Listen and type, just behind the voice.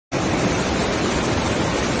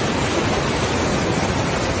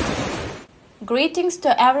Greetings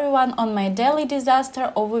to everyone on my daily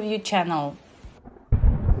disaster overview channel.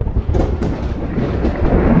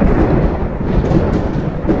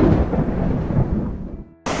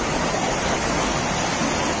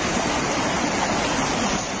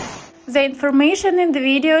 The information in the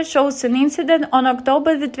video shows an incident on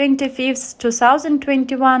October the 25th,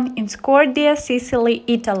 2021 in Scordia, Sicily,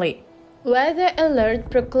 Italy. Weather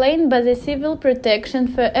alert proclaimed by the Civil Protection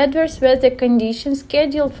for adverse weather conditions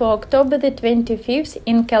scheduled for October the 25th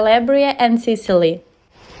in Calabria and Sicily.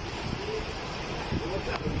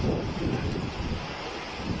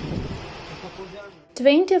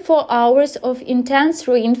 "24 hours of intense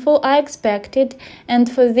rainfall are expected, and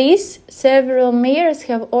for this, several mayors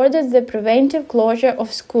have ordered the preventive closure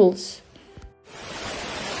of schools.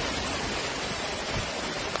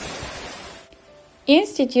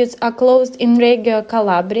 Institutes are closed in Reggio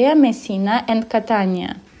Calabria, Messina, and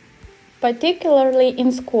Catania. Particularly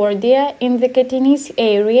in Scordia, in the Catanese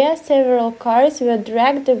area, several cars were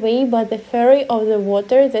dragged away by the fury of the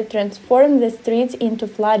water that transformed the streets into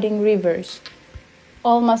flooding rivers.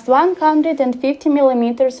 Almost 150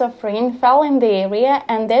 millimeters of rain fell in the area,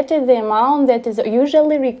 and that is the amount that is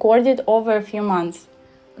usually recorded over a few months.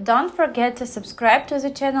 Don't forget to subscribe to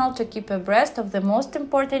the channel to keep abreast of the most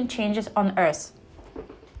important changes on Earth.